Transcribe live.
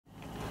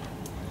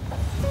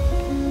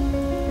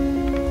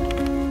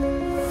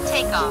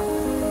takeoff.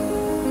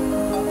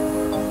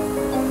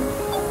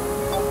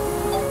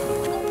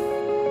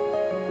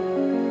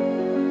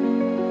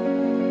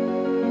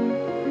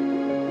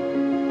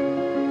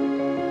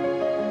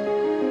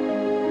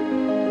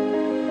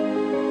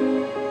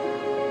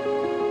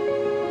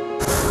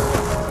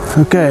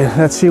 Okay,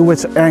 let's see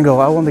which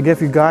angle. I want to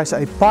give you guys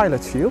a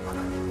pilot view.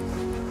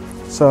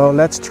 So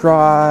let's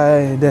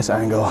try this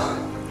angle.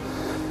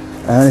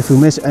 And if we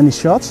miss any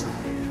shots,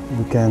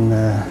 we can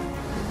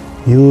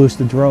use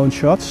the drone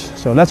shots.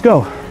 So let's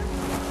go.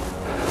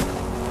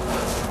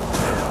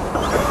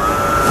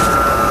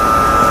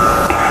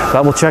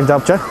 Double check,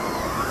 double check.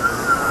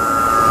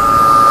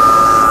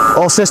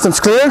 All systems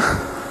clear.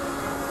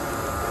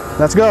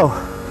 Let's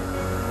go.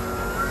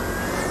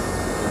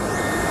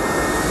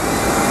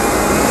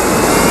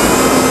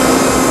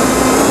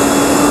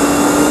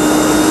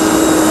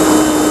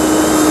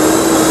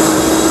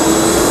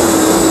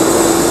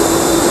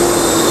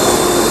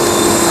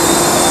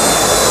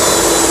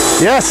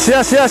 Yes,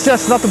 yes, yes,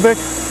 yes, not too big.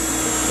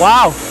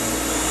 Wow.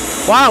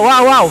 Wow,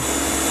 wow, wow.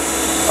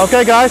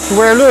 Okay guys,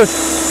 we're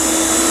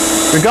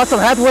loose. We got some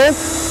headwind.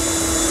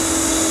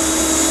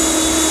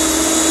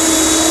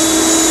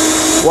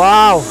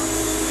 Wow.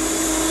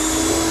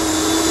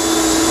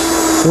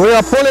 We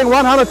are pulling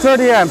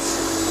 130 amps.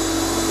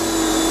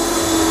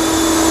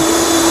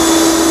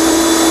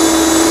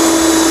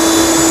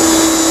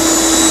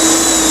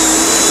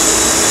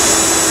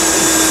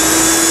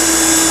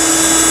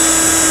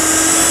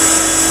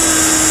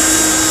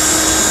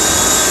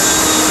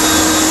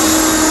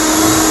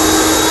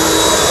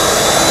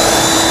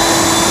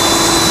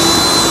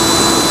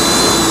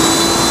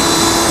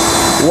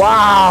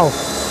 Wow!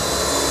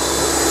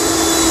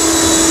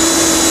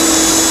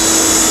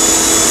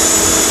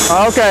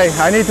 Okay,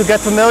 I need to get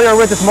familiar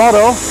with this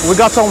model. We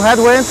got some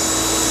headwind.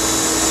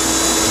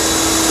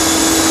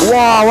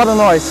 Wow, what a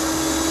noise!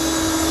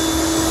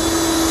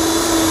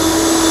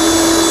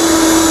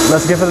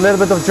 Let's give it a little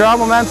bit of draw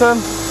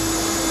momentum.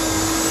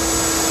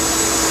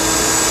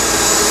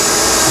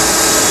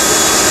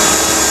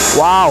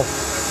 Wow!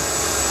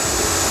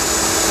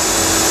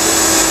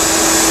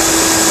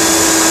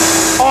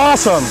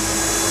 Awesome!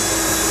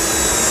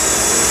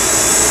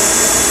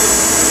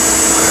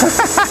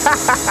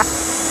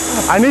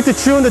 I need to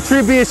tune the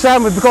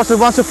 3BSM because it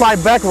wants to fly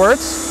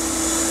backwards.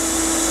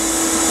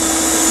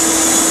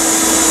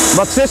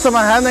 But system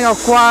and handling are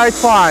quite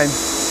fine.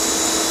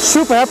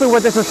 Super happy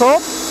with this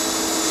result.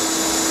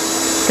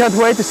 Can't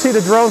wait to see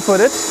the drone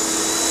footage.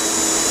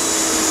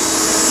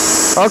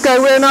 Okay,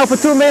 we're now for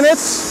 2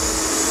 minutes.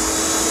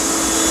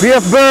 We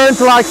have burned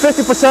like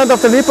 50%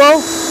 of the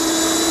lipo.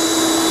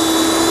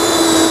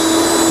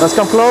 Let's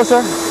come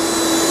closer.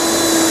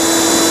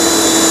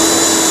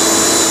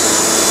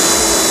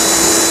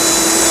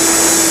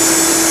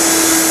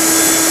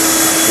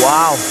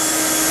 Wow.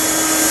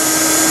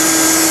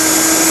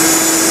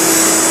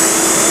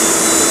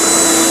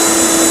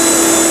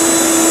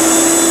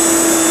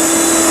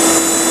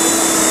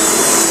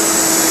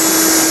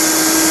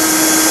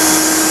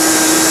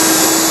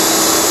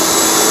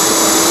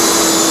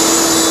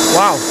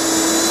 Wow.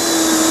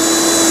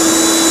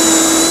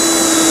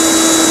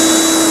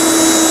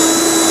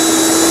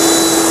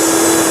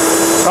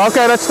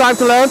 Okay, it's time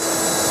to land.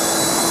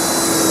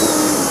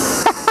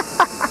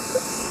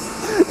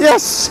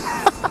 Yes.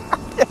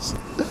 Yes.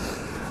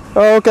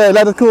 Okay,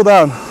 let it cool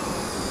down.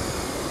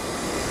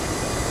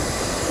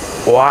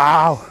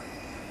 Wow.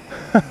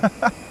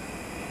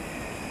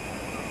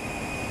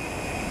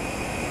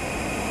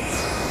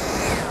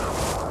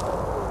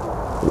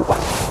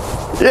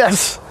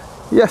 Yes.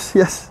 Yes,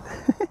 yes.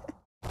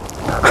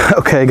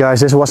 Okay guys,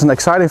 this was an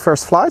exciting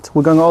first flight.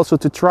 We're going also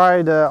to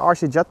try the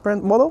RC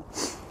JetPrint model.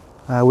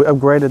 We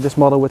upgraded this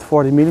model with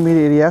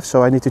 40mm EDF,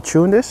 so I need to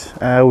tune this.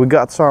 We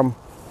got some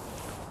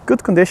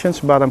good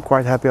conditions, but I'm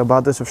quite happy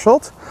about this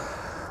result.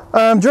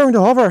 During the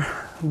hover,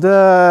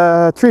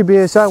 the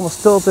 3BSM was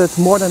tilted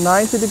more than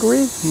 90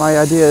 degrees. My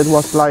idea it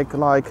was like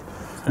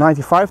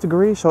 95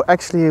 degrees, so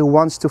actually it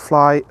wants to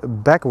fly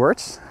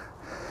backwards.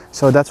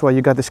 So that's why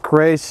you got this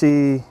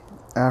crazy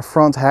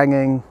front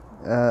hanging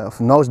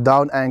nose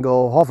down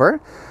angle hover.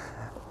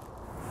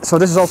 So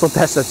this is also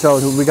tested, so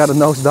we got a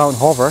nose down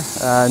hover.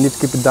 Need to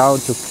keep it down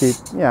to keep,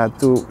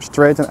 to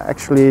straighten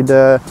actually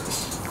the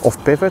off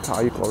pivot,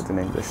 how you call it in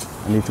English.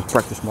 I need to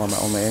practice more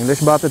on my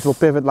English, but it will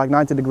pivot like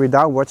 90 degrees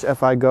downwards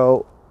if I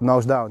go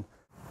nose down.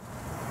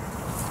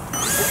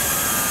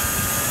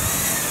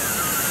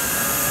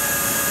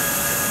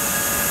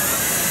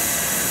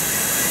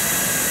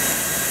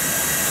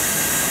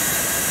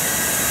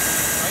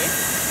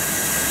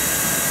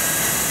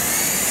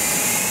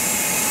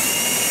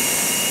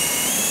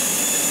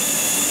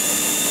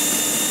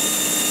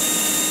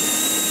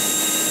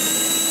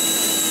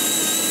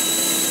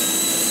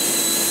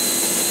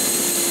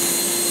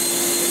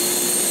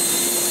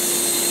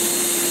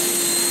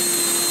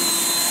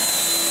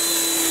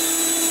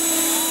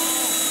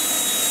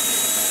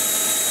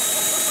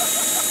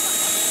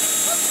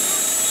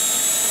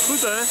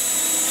 Goed hè?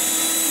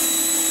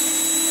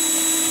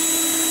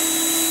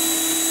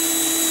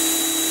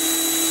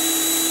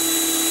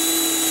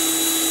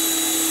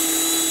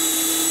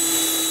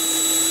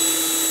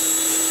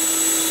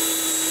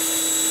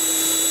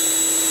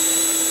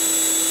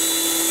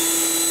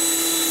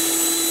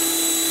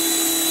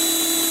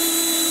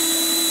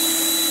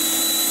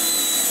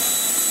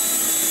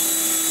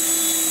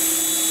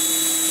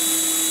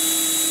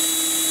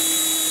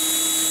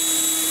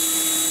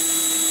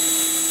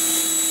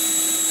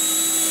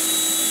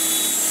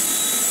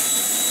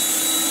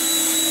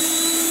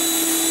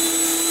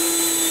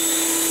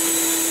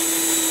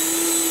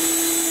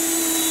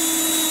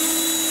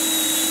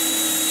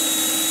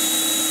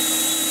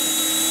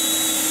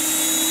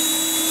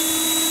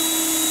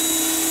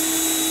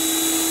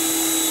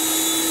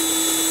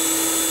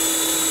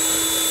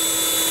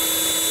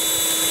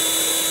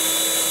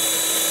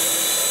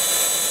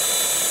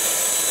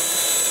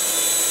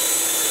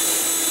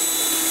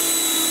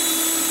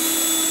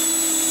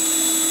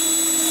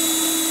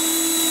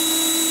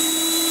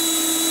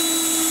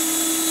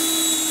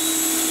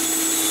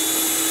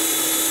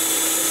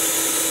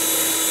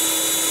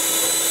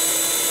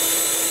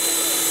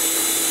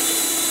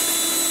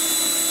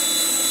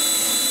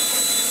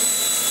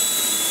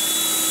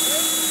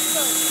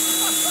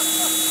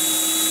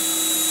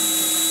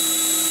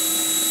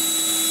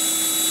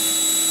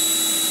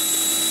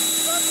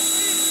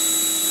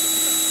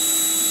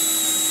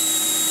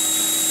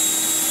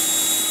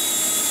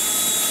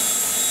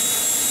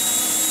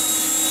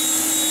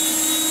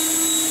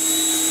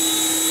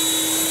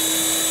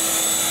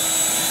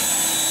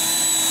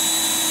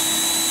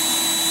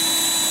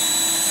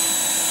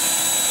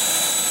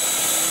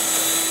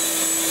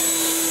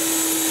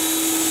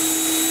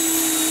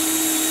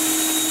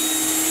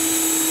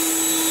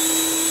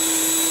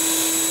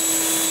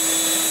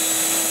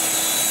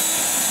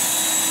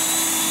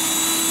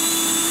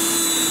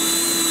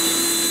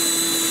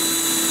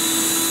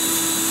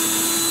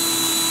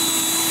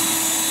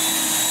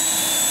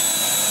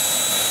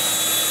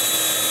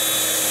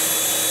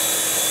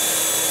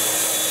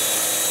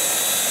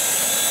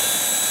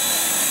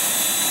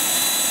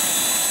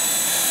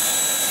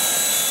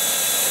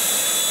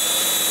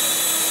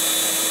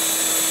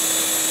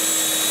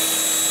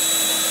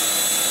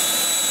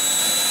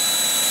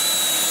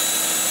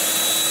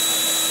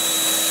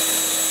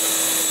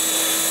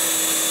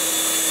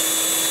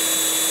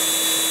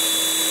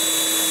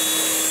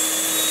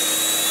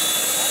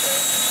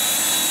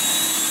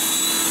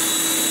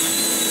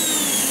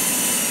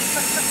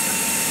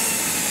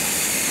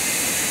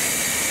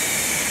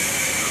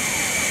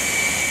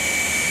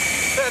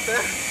 vet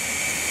hè?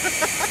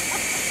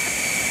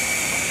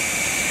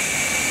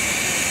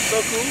 Zo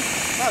cool.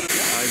 Nou,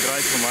 Hij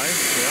draait voor mij,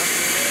 ja.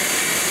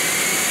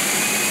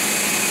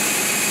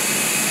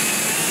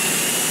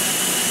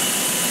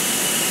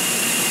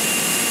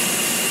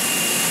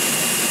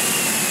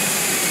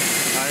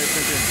 Hij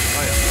zit in.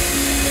 Oh ja.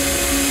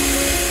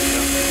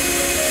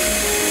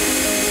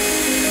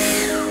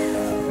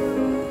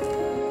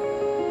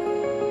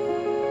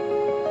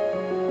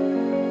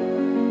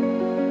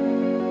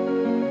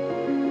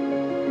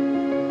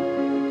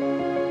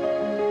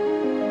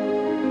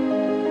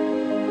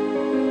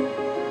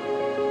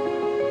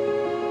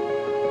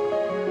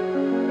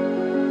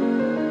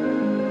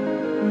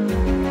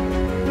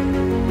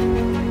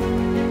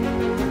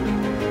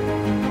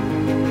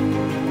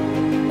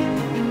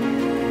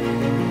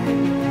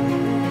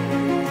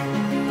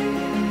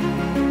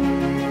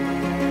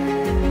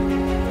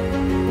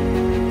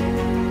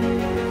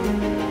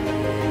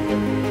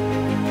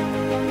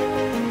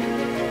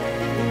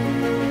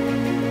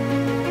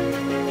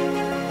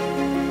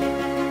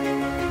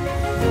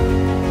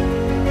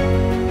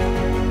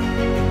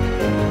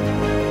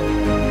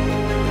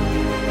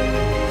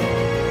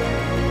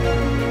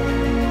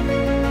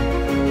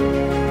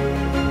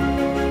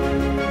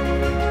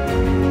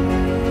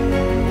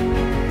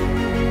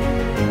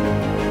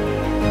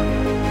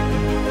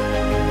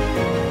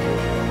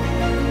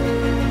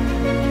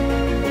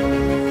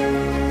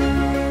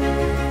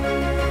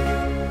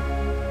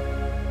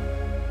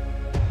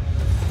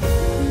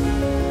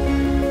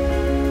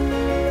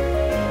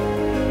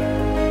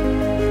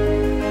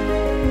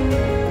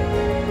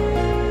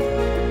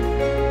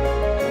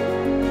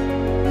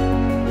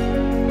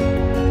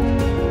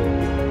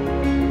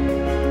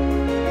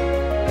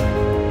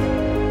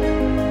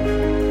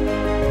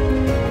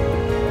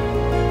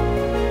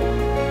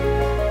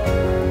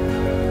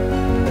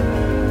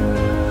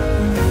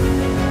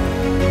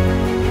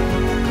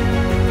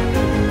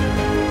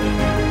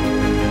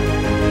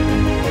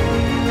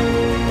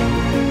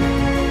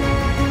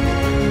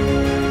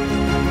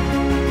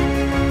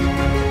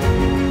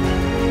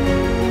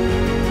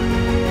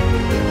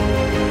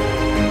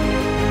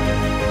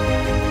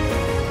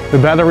 The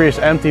battery is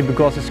empty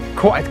because it's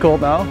quite cold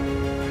now.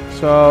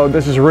 So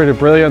this is really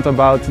brilliant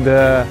about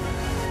the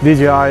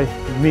DJI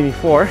Mini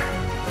 4.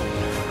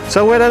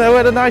 So we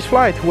had a nice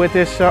flight with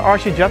this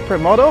RC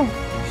Jetprint model.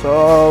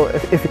 So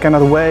if you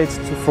cannot wait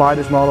to fly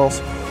these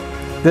models,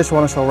 this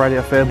one is already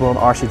available on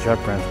RC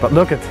Jetprint. But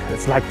look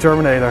it's like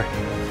Terminator.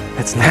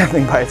 It's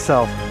landing by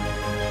itself.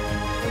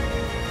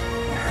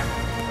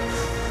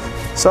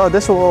 So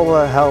this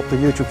will help the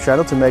YouTube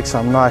channel to make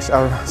some nice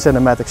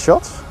cinematic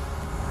shots.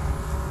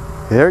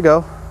 Here we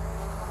go.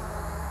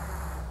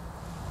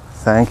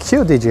 Thank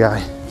you,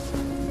 DJI.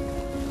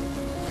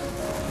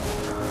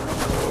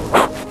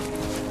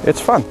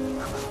 It's fun.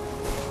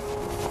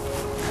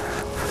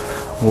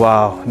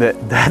 Wow, that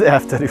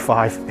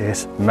F-35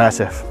 is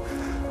massive.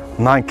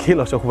 9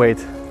 kilos of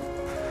weight.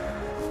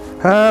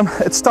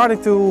 It's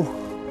starting to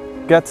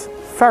get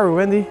very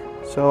windy,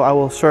 so I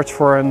will search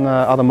for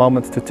another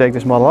moment to take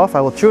this model off.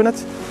 I will tune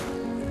it.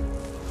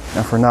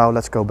 And for now,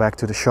 let's go back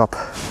to the shop.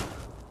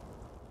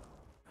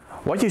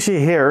 What you see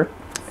here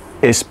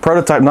is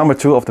prototype number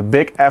 2 of the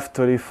big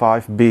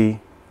F-35B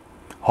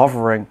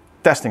hovering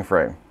testing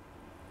frame.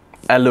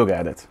 And look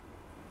at it.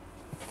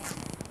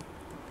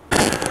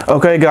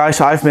 Okay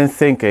guys, I've been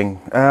thinking.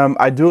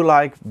 I do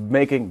like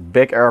making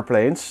big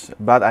airplanes,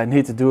 but I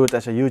need to do it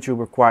as a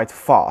YouTuber quite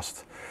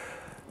fast.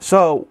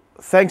 So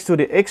thanks to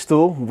the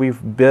xTool,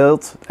 we've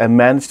built and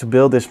managed to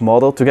build this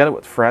model together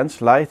with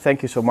friends. Lai,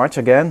 thank you so much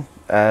again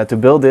to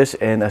build this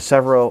in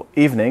several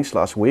evenings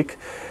last week.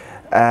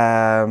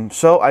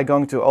 So I'm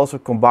going to also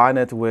combine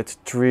it with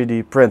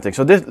 3D printing.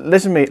 So this,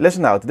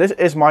 listen out, this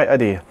is my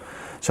idea.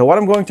 So what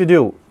I'm going to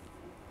do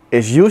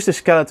is use the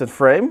skeleton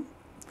frame,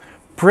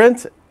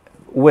 print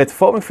with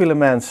foaming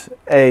filaments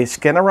a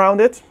skin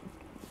around it,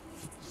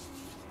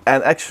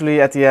 and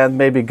actually at the end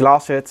maybe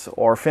glass it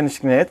or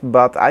finishing it.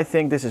 But I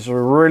think this is a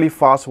really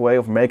fast way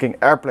of making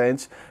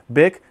airplanes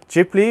big,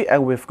 cheaply,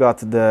 and we've got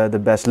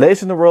the best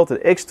laser in the world, the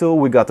xTool.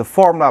 We got the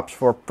Formlabs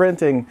for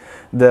printing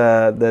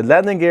the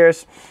landing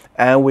gears,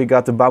 and we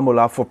got the Bamboo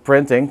Lab for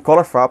printing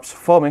color fabs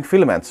foaming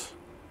filaments.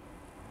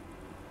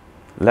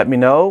 Let me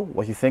know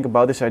what you think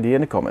about this idea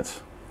in the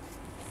comments.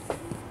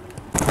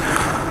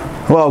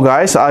 Well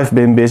guys, I've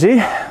been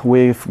busy.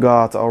 We've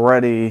got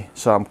already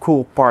some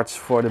cool parts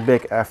for the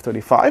big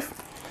F-35.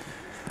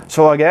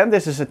 So again,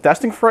 this is a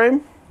testing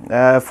frame.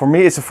 For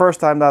me, it's the first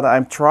time that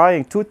I'm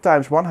trying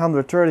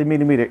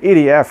 2x130mm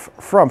EDF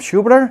from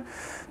Schubeler.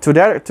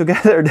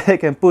 Together they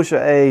can push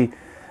a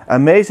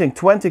amazing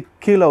 20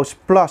 kilos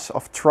plus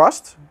of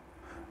thrust,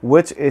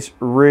 which is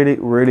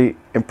really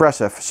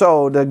impressive.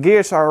 So the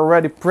gears are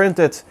already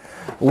printed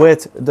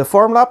with the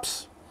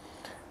Formlabs.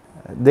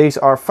 These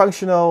are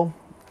functional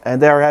and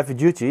they are heavy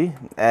duty,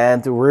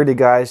 and really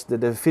guys, the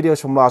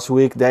videos from last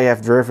week, they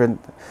have driven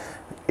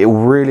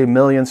really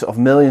millions of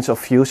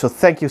views, so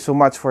thank you so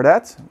much for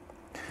that.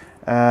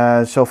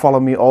 So follow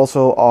me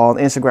also on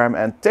Instagram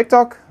and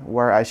TikTok,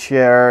 where I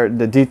share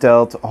the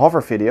detailed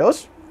hover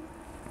videos.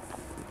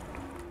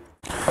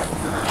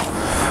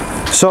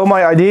 So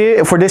my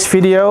idea for this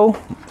video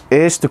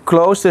is to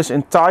close this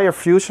entire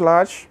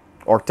fuselage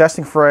or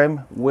testing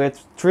frame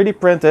with 3D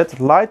printed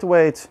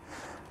lightweight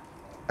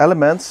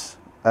elements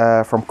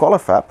from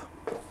ColorFab.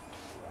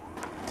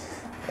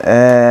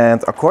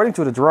 And according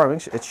to the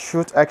drawings, it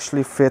should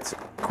actually fit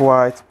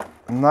quite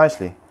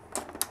nicely.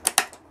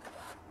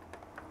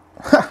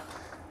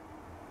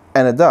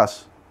 And it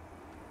does.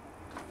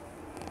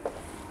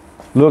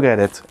 Look at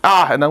it.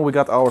 And then we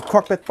got our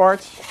cockpit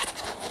parts.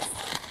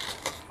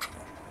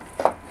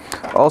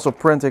 Also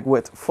printing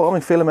with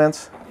foaming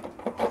filaments.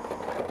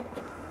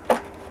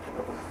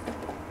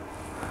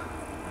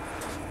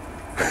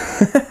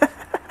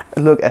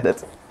 Look at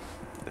it.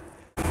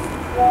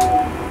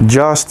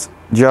 Just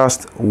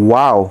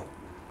wow.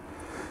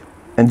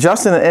 And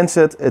just in an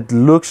instant it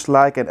looks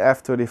like an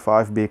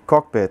F-35B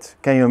cockpit.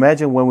 Can you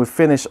imagine when we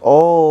finish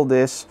all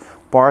these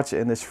parts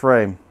in this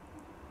frame?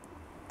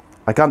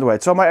 I can't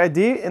wait. So my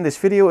idea in this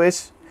video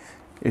is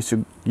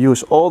to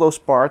use all those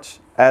parts,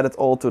 add it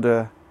all to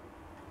the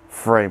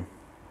frame.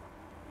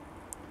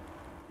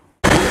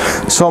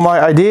 So my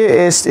idea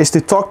is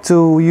to talk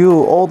to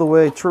you all the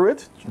way through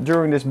it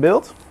during this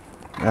build.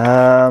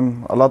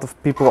 A lot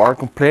of people are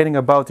complaining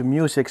about the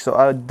music, so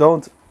I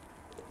don't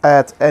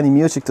add any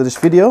music to this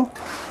video.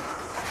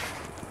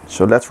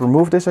 So let's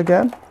remove this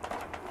again.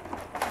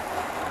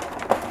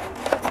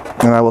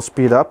 And I will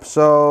speed up.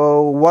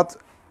 So what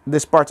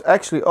this part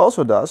actually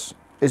also does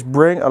is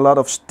bring a lot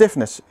of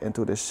stiffness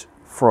into this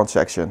front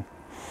section.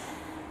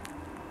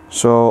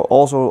 So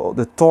also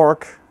the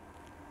torque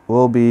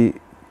will be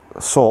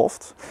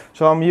solved.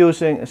 So I'm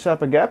using a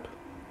sapper gap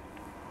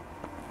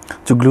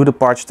to glue the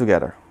parts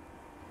together.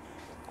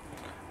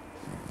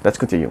 Let's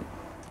continue.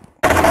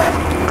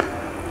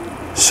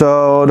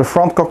 So the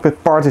front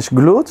cockpit part is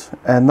glued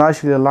and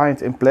nicely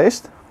aligned in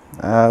place.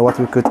 What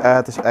we could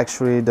add is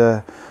actually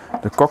the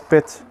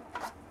cockpit,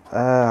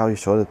 how you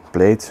saw it,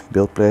 plate,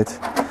 build plate.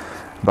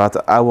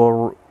 But I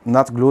will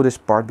not glue this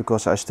part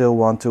because I still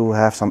want to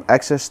have some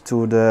access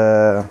to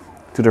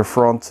the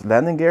front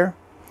landing gear.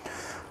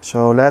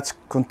 So let's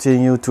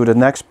continue to the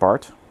next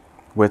part,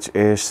 which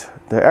is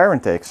the air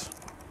intakes.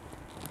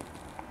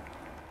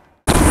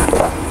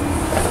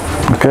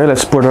 Okay,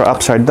 let's put her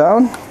upside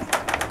down.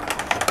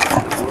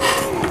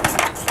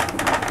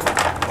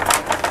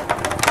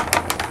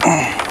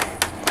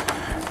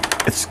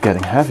 It's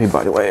getting heavy,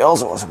 by the way,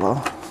 also as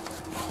well.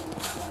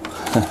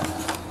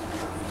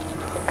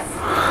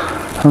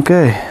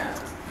 Okay,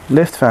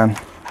 lift fan.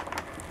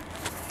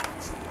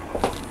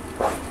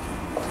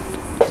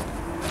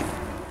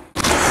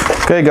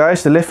 Okay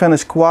guys, the lift fan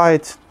is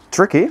quite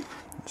tricky.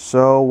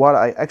 So what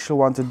I actually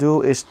want to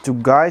do is to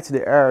guide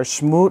the air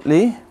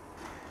smoothly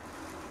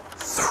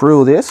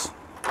through this.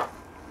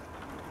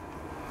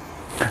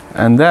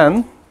 And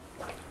then,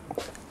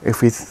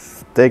 if we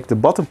take the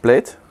bottom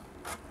plate,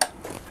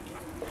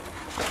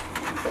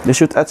 this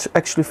should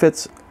actually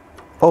fit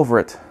over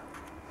it.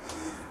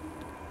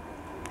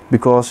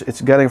 Because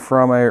it's getting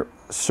from a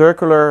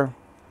circular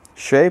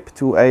shape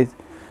to a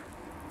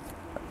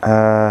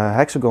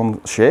hexagon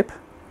shape.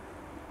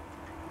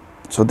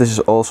 So this is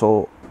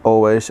also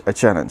always a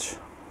challenge.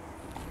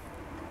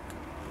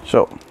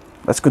 So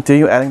let's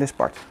continue adding this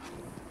part.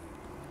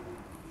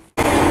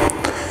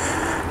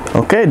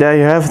 Okay, there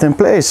you have it in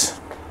place.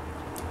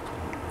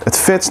 It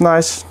fits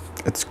nice,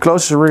 it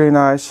closes really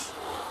nice.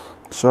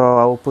 So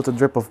I will put a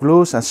drip of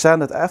glues and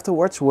sand it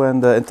afterwards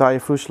when the entire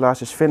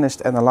fuselage is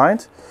finished and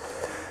aligned.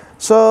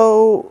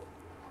 So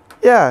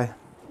yeah,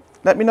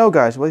 let me know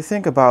guys what you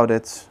think about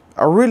it.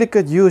 I really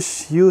could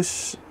use your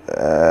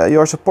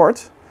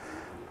support.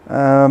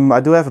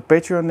 I do have a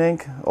Patreon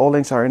link, all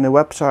links are in the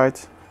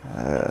website.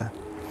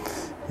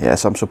 Yeah,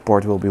 some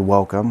support will be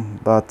welcome,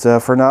 but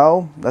for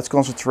now let's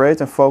concentrate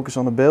and focus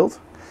on the build.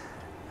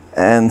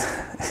 And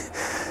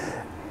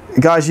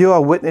guys, you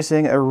are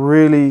witnessing a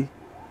really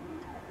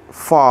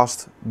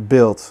fast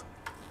build.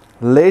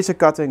 Laser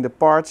cutting the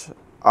parts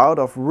out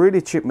of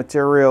really cheap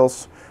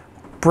materials,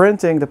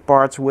 printing the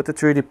parts with the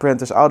 3D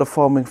printers out of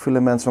foaming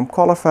filaments from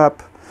ColorFab,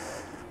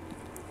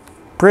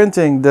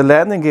 printing the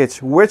landing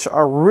gears, which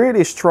are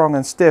really strong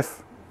and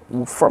stiff,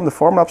 from the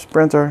Formlabs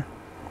printer,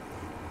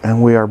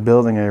 and we are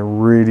building a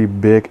really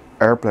big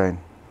airplane.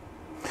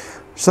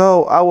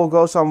 So I will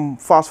go some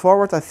fast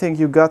forward. I think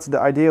you got the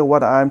idea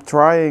what I'm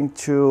trying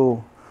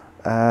to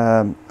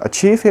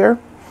achieve here.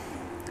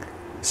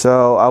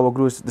 So I will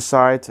glue the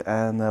side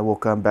and we'll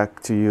come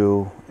back to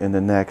you in the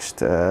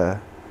next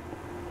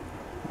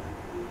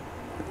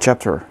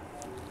chapter.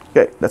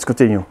 Okay, let's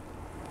continue.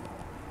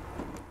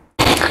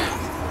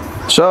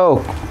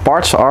 So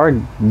parts are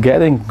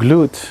getting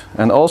glued,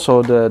 and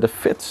also the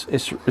fit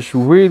is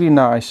really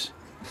nice.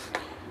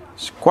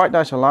 It's quite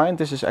nice aligned.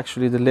 This is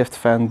actually the lift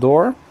fan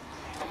door.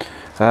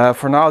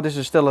 For now this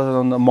is still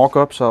a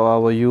mock-up, so I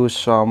will use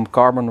some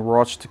carbon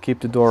rods to keep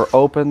the door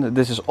open.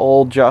 This is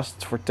all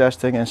just for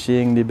testing and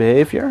seeing the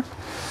behavior.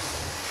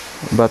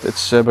 but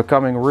it's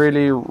becoming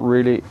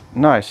really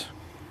nice.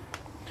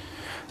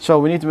 So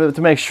we need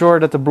to make sure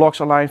that the blocks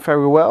align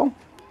very well.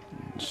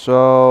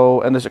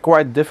 So, and it's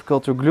quite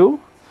difficult to glue,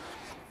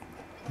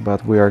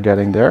 but we are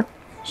getting there.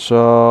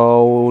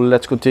 So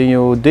let's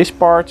continue this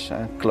part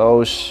and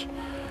close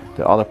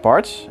the other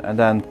parts, and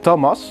then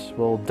Thomas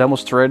will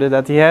demonstrate it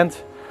at the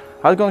end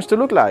how it's going to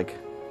look like.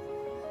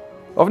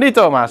 Of niet,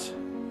 Thomas?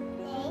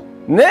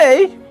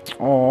 Nee? Nee?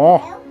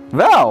 Oh,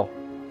 wel.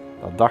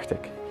 Dat dacht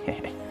ik.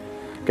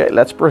 Okay,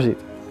 let's proceed.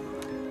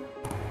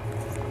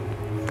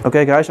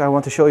 Okay guys, I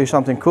want to show you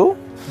something cool.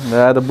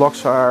 The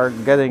blocks are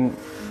getting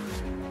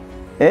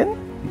in,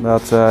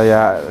 but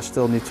yeah, I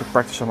still need to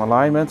practice some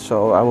alignment,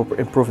 so I will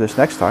improve this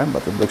next time,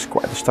 but it looks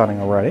quite stunning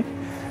already.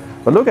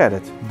 But look at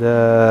it,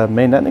 the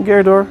main landing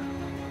gear door,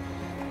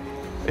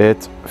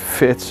 it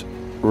fits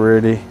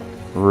really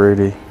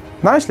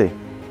nicely.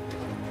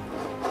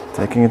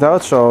 Taking it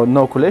out, so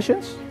no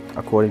collisions,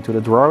 according to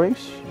the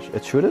drawings,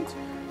 it shouldn't,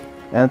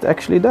 and it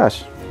actually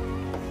does.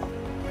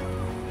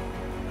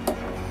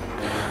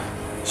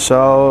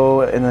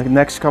 So in the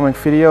next coming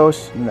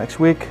videos, next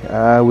week,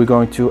 we're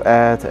going to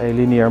add a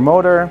linear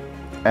motor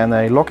and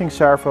a locking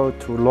servo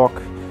to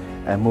lock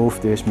and move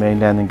this main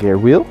landing gear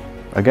wheel.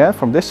 Again,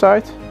 from this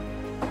side,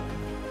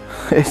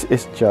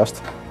 it's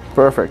just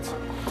perfect.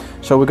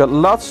 So we got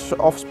lots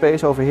of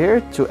space over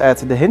here to add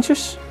the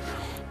hinges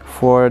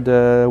for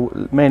the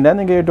main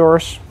landing gear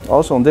doors.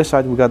 Also on this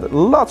side we got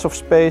lots of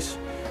space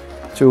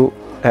to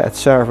add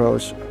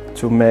servos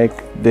to make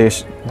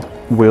this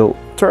wheel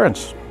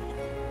turns.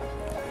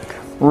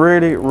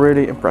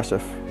 Really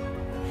impressive.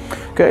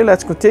 Okay,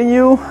 let's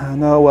continue.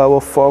 Now I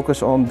will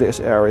focus on this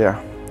area.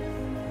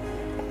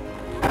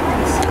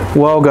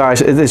 Well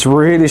guys, it is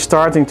really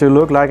starting to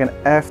look like an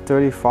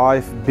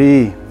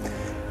F-35B.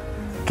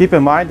 Keep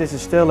in mind, this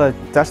is still a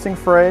testing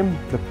frame.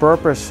 The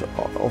purpose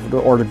of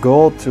the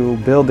goal to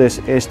build this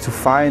is to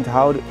find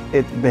how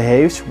it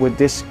behaves with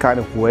this kind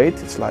of weight.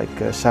 It's like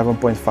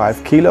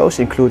 7.5 kilos,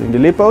 including the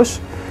lipos.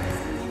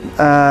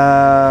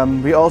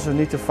 We also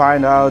need to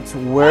find out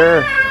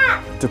where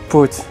to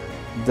put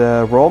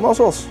the roll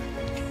nozzles.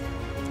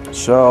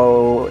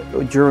 So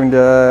during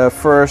the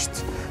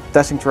first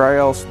testing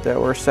trials they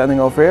were standing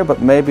over here,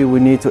 but maybe we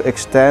need to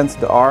extend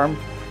the arm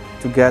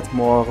to get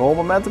more roll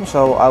momentum,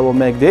 so I will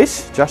make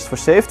this just for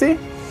safety.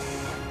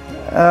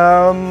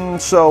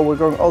 So we're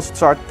going to also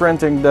start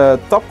printing the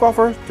top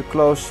cover to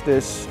close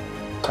this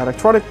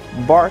electronic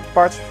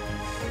part,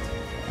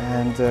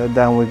 and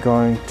then we're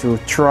going to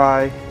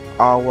try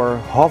our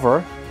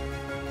hover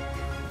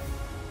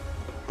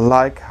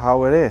like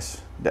how it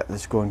is. That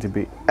is going to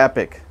be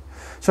epic.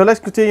 So let's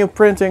continue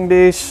printing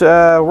these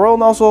roll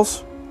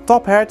nozzles,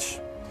 top hatch,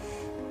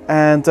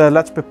 and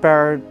let's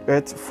prepare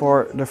it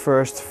for the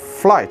first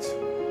flight.